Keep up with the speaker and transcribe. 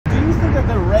think that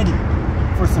they're ready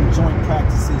for some joint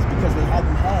practices because they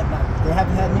haven't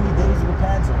had many days with the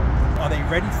pads on? Are they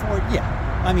ready for it? Yeah.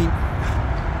 I mean,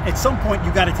 at some point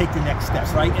you got to take the next step,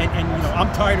 right? And you know, I'm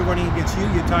tired of running against you.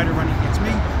 You're tired of running against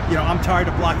me. You know, I'm tired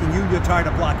of blocking you. You're tired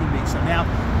of blocking me. So now,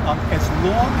 as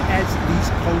long as these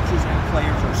coaches and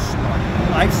players are smart,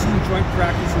 I've seen joint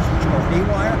practices which go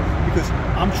haywire because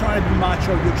I'm trying to be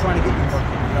macho. You're trying to get your work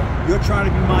in. You know, you're trying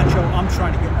to be macho. I'm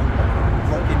trying to get my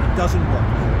work in. It doesn't work.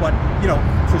 But you know,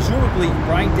 presumably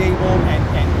Brian Daboll and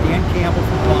Dan Campbell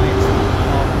from the Lions.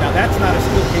 Now that's not a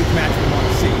steel cage match we want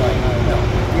to see. Right? No,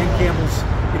 Dan Campbell's.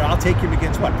 You know, I'll take him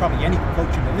against what? Probably any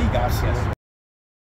coach in the league, I guess.